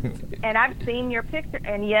 And I've seen your picture,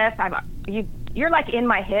 and yes, you're like in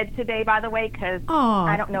my head today, by the way, because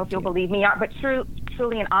I don't know if you'll believe me, but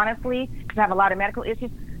truly and honestly, because I have a lot of medical issues.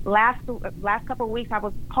 Last couple of weeks, I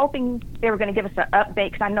was hoping they were going to give us an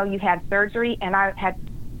update because I know you had surgery, and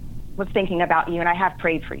was thinking about you, and I have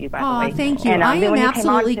prayed for you, by the way. Oh, thank you. And I am when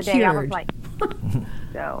absolutely you came on today, cured. I was like,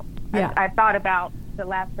 so yeah. I thought about the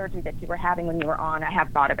last surgery that you were having when you were on. I have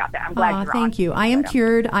thought about that. I'm glad you're on. Thank you. I am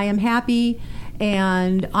cured. I am happy.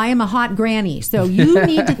 And I am a hot granny, so you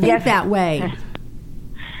need to think that way.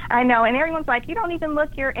 I know, and everyone's like, you don't even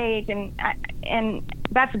look your age, and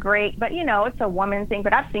that's great, but it's a woman thing.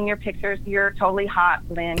 But I've seen your pictures; you're totally hot,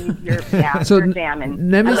 Lynn. You're jamming.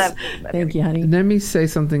 Thank you, honey. Let me say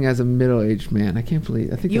something as a middle-aged man. I can't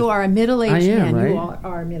believe. I think you are a middle-aged man. Right? You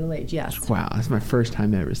are middle-aged. Yes. Wow, that's my first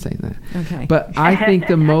time ever saying that. Okay. But I think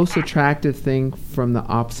the most attractive thing from the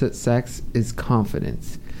opposite sex is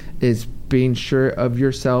confidence. Is being sure of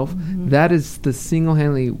yourself. Mm-hmm. That is the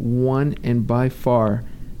single-handedly one and by far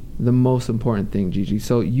the most important thing, Gigi.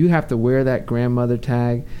 So you have to wear that grandmother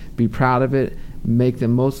tag, be proud of it, make the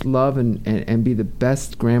most love and be the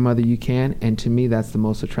best grandmother you can. And to me, that's the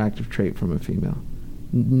most attractive trait from a female.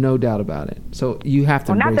 No doubt about it. So you have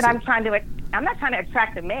to embrace not that it. I'm not trying to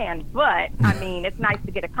attract a man, but I mean, it's nice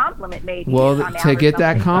to get a compliment maybe. Well, to get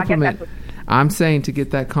that compliment, I'm saying to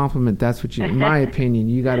get that compliment, that's what you, in my opinion,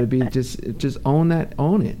 you got to be just own it.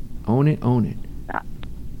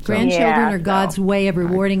 Grandchildren are God's way of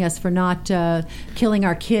rewarding us for not killing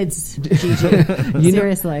our kids, Gigi.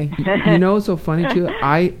 Seriously. You know what's so funny, too?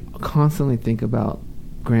 I constantly think about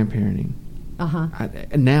grandparenting.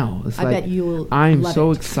 Now it's I bet you'll I'm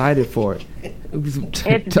so excited for it. It's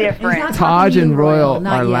different. Taj and Royal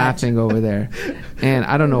are laughing over there, and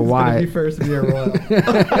I don't know why. Be first to be a Royal.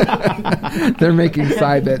 They're making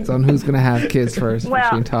side bets on who's going to have kids first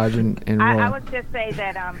between Taj and Royal. I would just say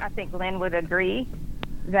that I think Lynn would agree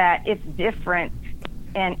that it's different,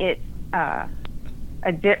 and it's I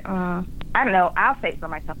don't know. I'll say it for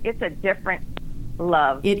myself. It's a different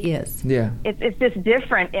love. It is. Yeah. It's just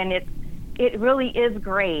different, and it really is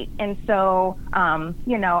great. And so,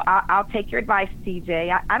 I'll take your advice,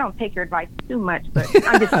 TJ. I don't take your advice too much, but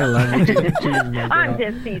I'm just, I love you. I'm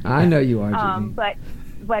just teasing. I know you are, Gigi.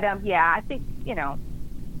 But I think,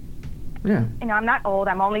 Yeah. I'm not old.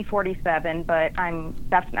 I'm only 47, but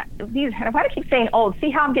that's not, why do I keep saying old? See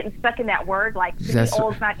how I'm getting stuck in that word? Like, to be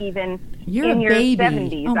old's not even in your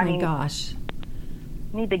 70s. Oh, my gosh.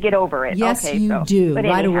 Need to get over it. Yes, you do. But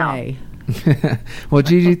right anyhow. away. Well,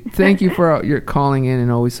 Gigi, thank you for your calling in and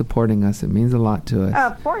always supporting us. It means a lot to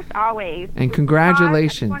us. Of course, always. And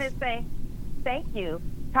congratulations. Taj, I just want to say thank you.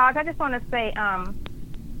 Taj, I just want to say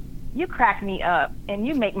you crack me up, and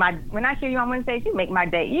you make when I hear you on Wednesdays, you make my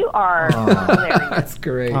day. You are hilarious. That's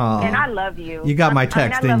great. And I love you. You got my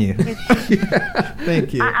text, didn't you?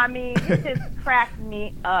 Thank you. I mean, you just crack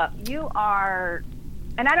me up. You are...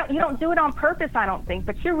 And you don't do it on purpose, I don't think,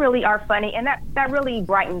 but you really are funny, and that really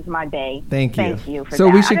brightens my day. Thank you. Thank you for so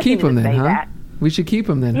that. we should keep him then, huh? That. We should keep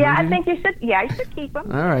him then. Yeah, I think you should. Yeah, you should keep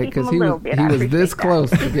him. All right, because he was this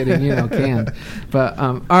close to getting canned. But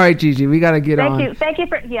all right, Gigi, we got to get on. Thank you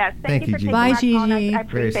for Thank you for taking Bye, my Gigi. call. I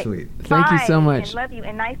Very sweet. Thank you so much. And love you,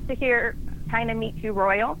 and nice to meet you,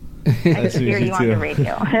 Royal. Nice to hear you on the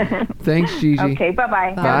radio. Thanks, Gigi. Okay,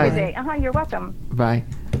 bye-bye. Bye. Have a good day. You're welcome. Bye.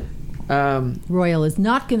 Royal is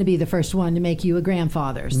not going to be the first one to make you a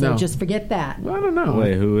grandfather, so just forget that. I don't know.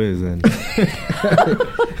 Wait, who is then?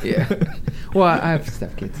 Yeah. Well, I have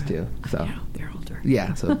stepkids too, so they're older.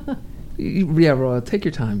 Yeah. So, Royal, take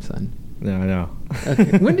your time, son. No, I know.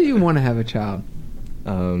 Okay. When do you want to have a child?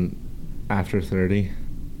 After 30.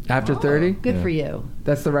 After 30? Good for you.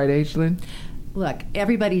 That's the right age, Lynn? Look,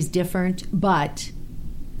 everybody's different, but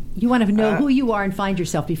you want to know who you are and find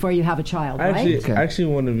yourself before you have a child, right? I actually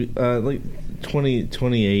want to be like 28,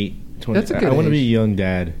 20. That's a good I want to age. be a young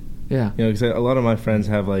dad. Yeah. You know, because a lot of my friends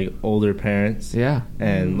have like older parents. Yeah.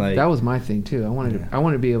 And like that was my thing too. I wanted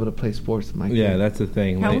to be able to play sports with my kids. Yeah, that's the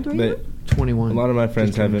thing. How old are you? 21. A lot of my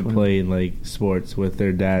friends haven't 21. played like sports with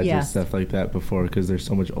their dads and Yes. stuff like that before because they're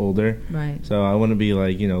so much older. Right. So I want to be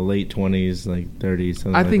like, you know, late 20s, like 30s,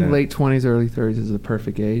 something I like think that. late 20s, early 30s is the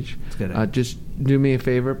perfect age. It's good. Just do me a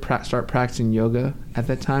favor, start practicing yoga at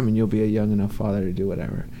that time, and you'll be a young enough father to do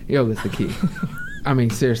whatever. Yoga's the key. I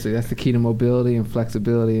mean, seriously, that's the key to mobility and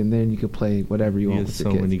flexibility, and then you can play whatever you want with so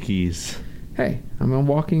the kids. many keys. Hey, I'm a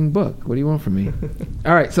walking book. What do you want from me?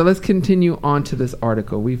 All right, so let's continue on to this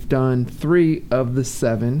article. We've done 3 of the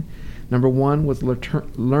 7. Number 1 was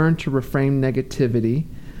learn to reframe negativity.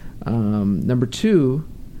 Number 2,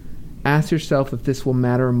 ask yourself if this will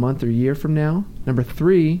matter a month or year from now. Number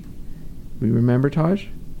 3, we remember, Taj?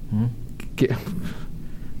 What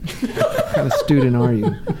kind of student are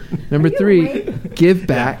you? Number 3, give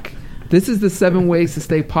back. This is the 7 ways to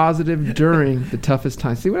stay positive during the toughest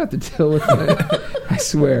times. See, we have to deal with that. I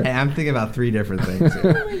swear. Hey, I'm thinking about 3 different things here.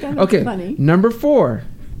 Oh my God, that's Okay, funny. number 4.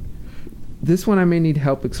 This one I may need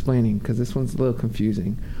help explaining because this one's a little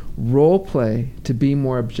confusing. Role play to be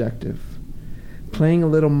more objective. Playing a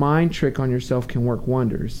little mind trick on yourself can work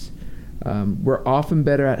wonders. We're often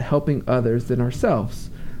better at helping others than ourselves.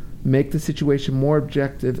 Make the situation more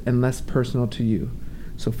objective and less personal to you.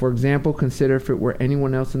 So, for example, consider if it were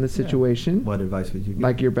anyone else in the situation, What advice would you give?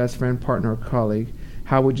 like your best friend, partner, or colleague,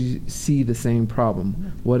 how would you see the same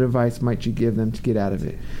problem? What advice might you give them to get out of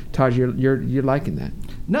it? Taj, you're liking that.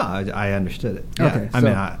 No, I understood it. Okay,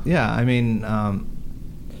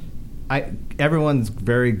 Everyone's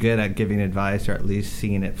very good at giving advice or at least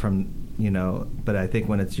seeing it from, but I think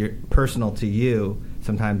when it's personal to you,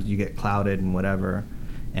 sometimes you get clouded and whatever,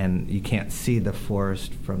 and you can't see the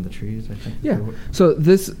forest from the trees, I think. Yeah. So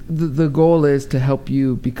the goal is to help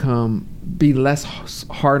you be less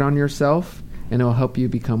hard on yourself, and it'll help you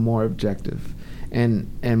become more objective. And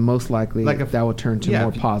most likely that will turn to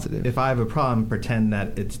more positive. If I have a problem, pretend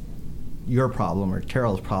that it's your problem or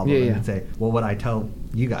Terrell's problem, and say, well, what I tell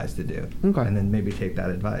you guys to do, and then maybe take that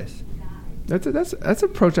advice. That's an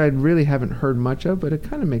approach I really haven't heard much of, but it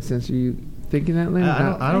kind of makes sense. Are you thinking that, Lynn?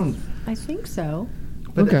 I think so.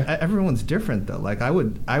 But everyone's different, though. Like I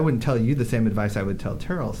wouldn't tell you the same advice I would tell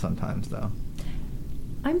Terrell sometimes, though.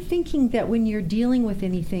 I'm thinking that when you're dealing with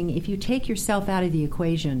anything, if you take yourself out of the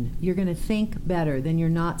equation, you're going to think better. Then you're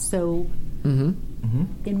not so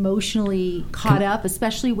emotionally caught up,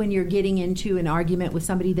 especially when you're getting into an argument with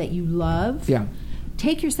somebody that you love. Yeah.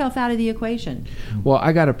 Take yourself out of the equation. Well,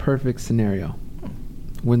 I got a perfect scenario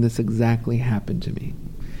when this exactly happened to me.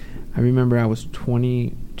 I remember I was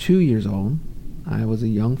 22 years old. I was a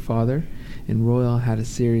young father, and Royal had a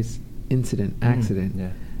serious accident.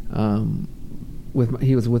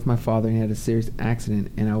 He was with my father, and he had a serious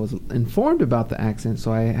accident, and I was informed about the accident,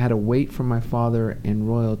 so I had to wait for my father and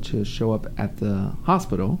Royal to show up at the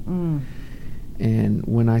hospital. And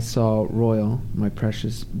when I saw Royal, my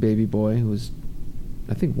precious baby boy, who was,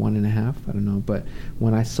 I think, 1.5, I don't know, but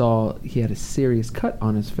when I saw he had a serious cut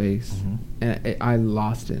on his face, and I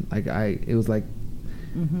lost it. It was like,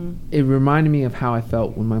 it reminded me of how I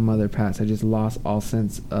felt when my mother passed. I just lost all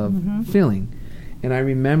sense of feeling. And I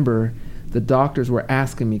remember the doctors were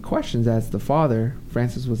asking me questions as the father.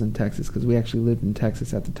 Francis was in Texas because we actually lived in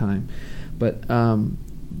Texas at the time. But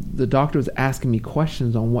the doctor was asking me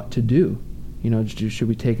questions on what to do. Should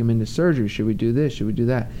we take him into surgery? Should we do this? Should we do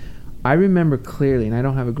that? I remember clearly, and I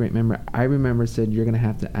don't have a great memory, I remember said, you're going to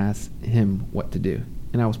have to ask him what to do.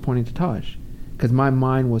 And I was pointing to Taj because my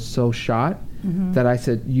mind was so shot that I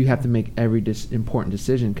said, you have to make every important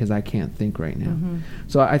decision because I can't think right now.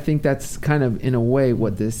 So I think that's kind of, in a way,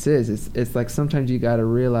 what this is. It's like sometimes you got to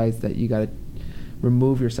realize that you got to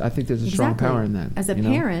remove yourself. I think there's a strong power in that. As a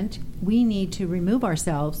parent, we need to remove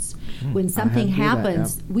ourselves. When something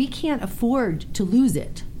happens, we can't afford to lose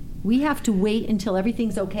it. We have to wait until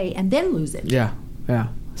everything's okay and then lose it. Yeah.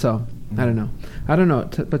 So, I don't know.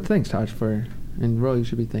 But thanks, Taj, and Roy, you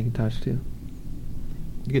should be thanking Taj, too.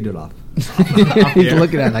 You can do it off. He's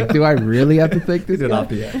looking at it like, do I really have to think this?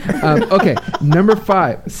 Okay, number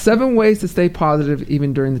 5. 7 ways to stay positive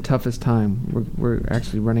even during the toughest time. We're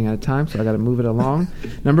actually running out of time, so I got to move it along.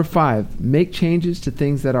 Number 5, make changes to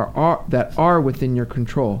things that are within your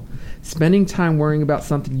control. Spending time worrying about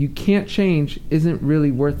something you can't change isn't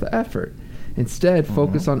really worth the effort. Instead,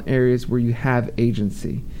 focus on areas where you have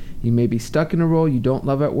agency. You may be stuck in a role you don't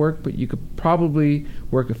love at work, but you could probably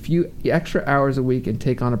work a few extra hours a week and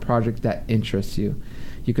take on a project that interests you.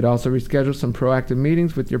 You could also reschedule some proactive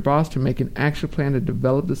meetings with your boss to make an action plan to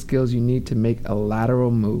develop the skills you need to make a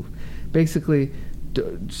lateral move. Basically,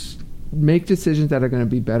 make decisions that are going to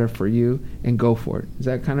be better for you and go for it. Is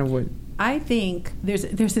that kind of what... I think there's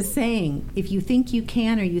a saying, if you think you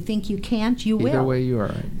can or you think you can't, you will. Either way you are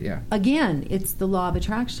right, yeah. Again, it's the law of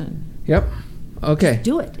attraction. Yep. Okay. Just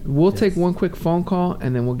do it. We'll take one quick phone call,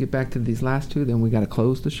 and then we'll get back to these last two, then we got to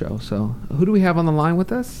close the show. So who do we have on the line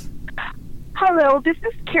with us? Hello, this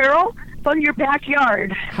is Carol from your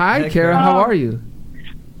backyard. Hi, Carol. How are you?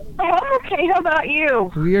 Oh, I'm okay. How about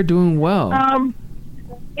you? We are doing well.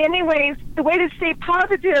 Anyways, the way to stay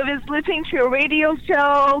positive is listening to a radio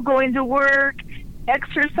show, going to work,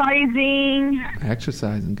 exercising.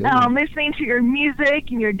 Exercising, good. Listening to your music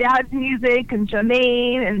and your dad's music and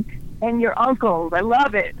Jermaine and your uncles. I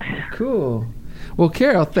love it. Cool. Well,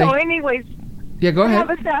 Carol, So anyways, yeah, go ahead. I have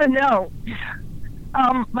a sad note.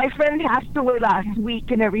 My friend passed away last week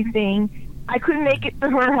and everything. I couldn't make it to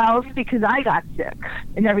her house because I got sick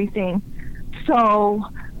and everything. So,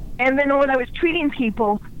 and then when I was treating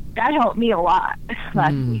people, that helped me a lot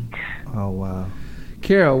last week. Oh, wow.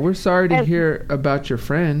 Carol, we're sorry to hear about your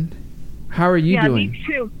friend. How are you doing? Yeah, me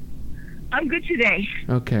too. I'm good today.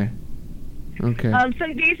 Okay. Some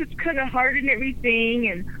days it's kind of hard and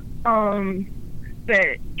everything, but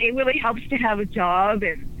it really helps to have a job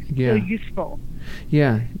and feel useful.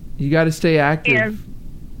 Yeah, you got to stay active. And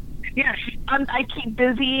yes, I keep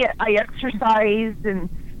busy. I exercise, and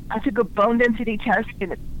I took a bone density test,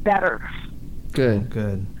 and it's better.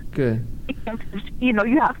 Good. You know,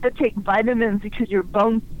 you have to take vitamins because your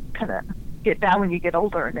bones kind of get bad when you get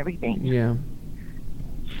older and everything. Yeah.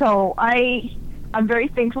 So I'm very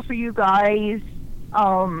thankful for you guys.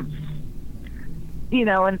 You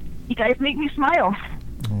know, and you guys make me smile.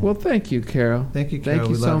 Well, thank you, Carol. Thank you, Carol. Thank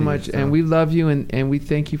you so much. And we love you, and we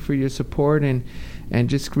thank you for your support. And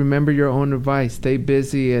just remember your own advice. Stay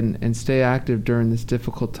busy and stay active during this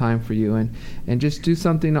difficult time for you. And just do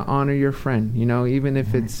something to honor your friend, you know, even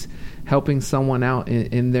if it's helping someone out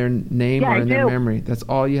in their name or in their memory. That's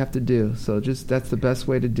all you have to do. So that's the best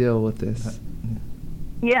way to deal with this.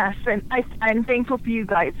 Yes, and I'm thankful for you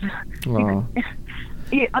guys. Oh.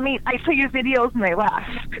 I mean, I see your videos and I laugh.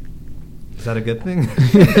 Is that a good thing?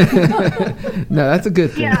 No, that's a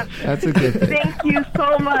good thing. Yes. That's a good thing. Thank you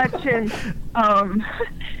so much, and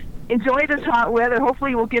enjoy this hot weather.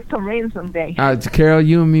 Hopefully we'll get some rain someday. Carol,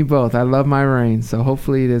 you and me both. I love my rain, so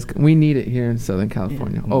hopefully it is. We need it here in Southern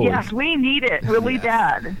California. Always. Yes, we need it really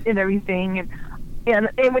bad and everything. And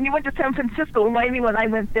when you went to San Francisco, remind me when I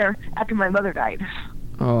went there after my mother died.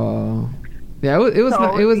 Oh. Yeah, it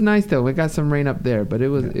was nice though. We got some rain up there, but it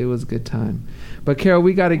was a good time. But Carol,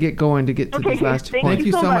 we got to get going to get to this last point. Thank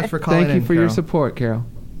you so much for calling in. Thank you for your support, Carol.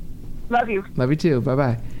 Love you. Love you too.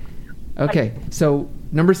 Bye-bye. Okay, so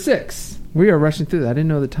number 6. We are rushing through that. I didn't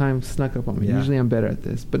know the time snuck up on me. Yeah. Usually I'm better at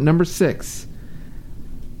this. But number 6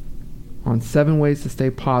 on 7 ways to stay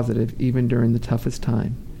positive even during the toughest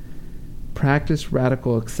time. Practice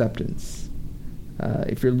radical acceptance.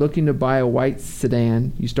 If you're looking to buy a white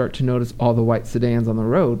sedan, you start to notice all the white sedans on the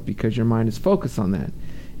road because your mind is focused on that.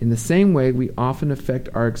 In the same way, we often affect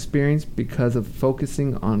our experience because of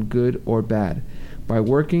focusing on good or bad. By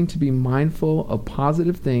working to be mindful of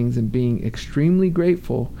positive things and being extremely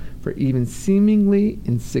grateful for even seemingly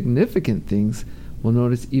insignificant things, we'll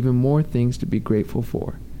notice even more things to be grateful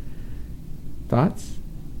for. Thoughts?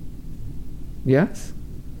 Yes?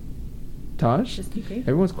 Taj?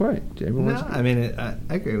 Everyone's quiet. I mean, I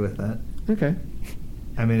agree with that. Okay.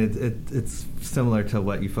 I mean, it's similar to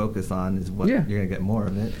what you focus on is what you're going to get more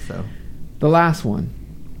of it. So, the last one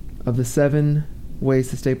of the 7 ways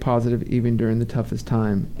to stay positive even during the toughest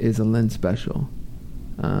time is a Lynn special.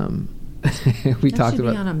 We talked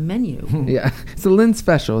about be on a menu. Yeah, it's a Lynn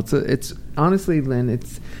special. It's honestly, Lynn,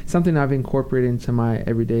 it's something I've incorporated into my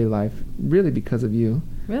everyday life, really because of you.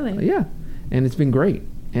 Really? Yeah, and it's been great.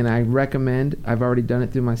 And I recommend, I've already done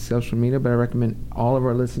it through my social media, but I recommend all of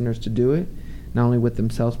our listeners to do it, not only with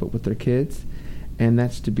themselves, but with their kids. And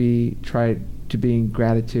that's to be in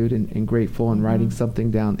gratitude and grateful and writing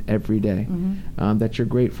something down every day that you're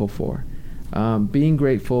grateful for. Being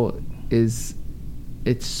grateful it's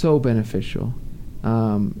so beneficial.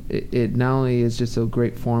 It not only is just a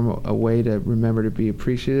great form, a way to remember to be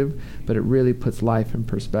appreciative, but it really puts life in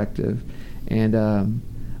perspective. And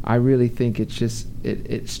I really think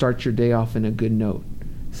it starts your day off in a good note.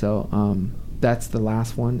 So that's the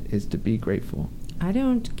last one, is to be grateful. I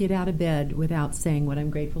don't get out of bed without saying what I'm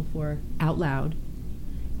grateful for out loud.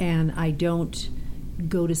 And I don't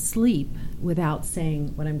go to sleep without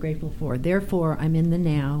saying what I'm grateful for. Therefore, I'm in the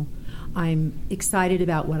now. I'm excited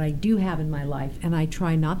about what I do have in my life, and I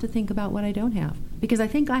try not to think about what I don't have, because I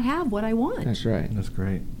think I have what I want. That's right. That's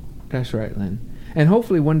great. That's right, Lynn. And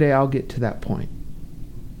hopefully one day I'll get to that point.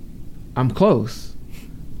 I'm close,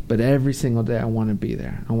 but every single day I want to be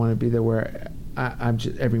there. I want to be there where I'm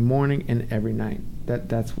just every morning and every night.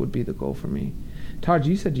 That's would be the goal for me. Todd,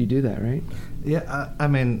 you said you do that, right? Yeah, I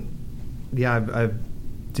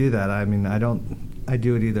do that. I mean, I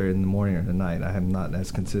do it either in the morning or the night. I am not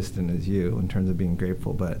as consistent as you in terms of being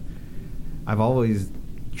grateful, but I've always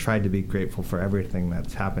tried to be grateful for everything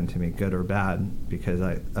that's happened to me, good or bad, because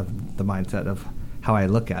of the mindset of how I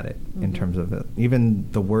look at it in terms of it. Even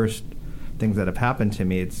the worst things that have happened to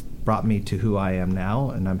me, it's brought me to who I am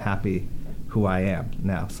now, and I'm happy who I am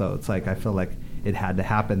now. So it's like I feel like it had to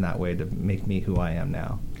happen that way to make me who I am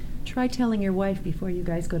now. Try telling your wife before you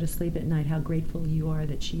guys go to sleep at night how grateful you are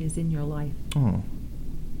that she is in your life. Oh.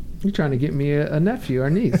 You're trying to get me a nephew or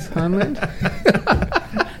niece, huh, Lynn?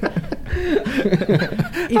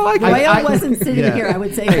 If Royal wasn't sitting here, I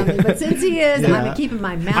would say something. But since he is, I'm keeping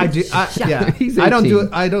my mouth shut. Yeah, I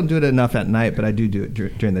don't do it enough at night, but I do it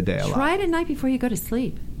during the day a lot. Try it at night before you go to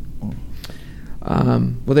sleep.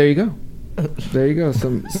 Well, there you go. There you go.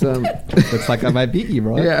 Some. Looks like I might beat you,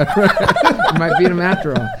 bro. Yeah, right. Might beat him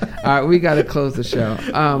after all. All right, we got to close the show.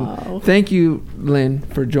 Thank you, Lynn,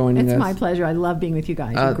 for joining us. It's my pleasure. I love being with you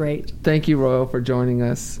guys. You're great. Thank you, Royal, for joining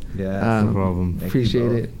us. Yeah, no problem.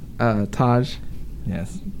 Appreciate it. Taj.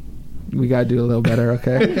 Yes. We got to do a little better,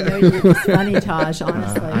 okay? I didn't know you were funny, Taj,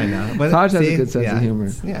 honestly. I know. But Taj has a good sense of humor.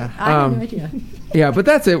 Yeah. I had no idea. Yeah, but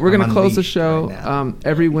that's it. We're going to close the show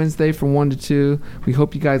every Wednesday from 1 to 2. We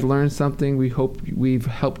hope you guys learned something. We hope we've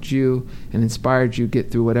helped you and inspired you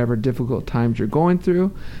get through whatever difficult times you're going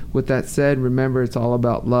through. With that said, remember it's all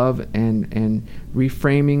about love and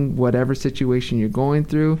reframing whatever situation you're going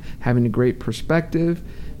through, having a great perspective,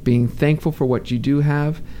 being thankful for what you do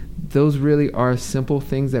have. Those really are simple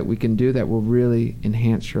things that we can do that will really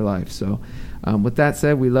enhance your life. So with that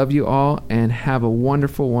said, we love you all and have a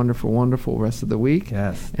wonderful, wonderful, wonderful rest of the week.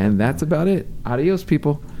 Yes. And that's about it. Adios,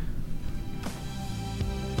 people.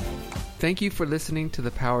 Thank you for listening to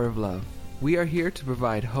The Power of Love. We are here to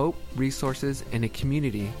provide hope, resources, and a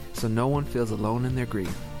community so no one feels alone in their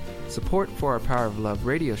grief. Support for our Power of Love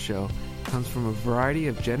radio show comes from a variety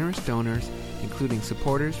of generous donors, including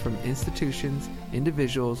supporters from institutions,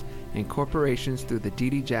 individuals, and corporations through the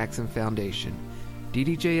D.D. Jackson Foundation.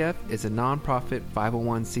 DDJF is a nonprofit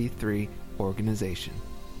 501c3 organization.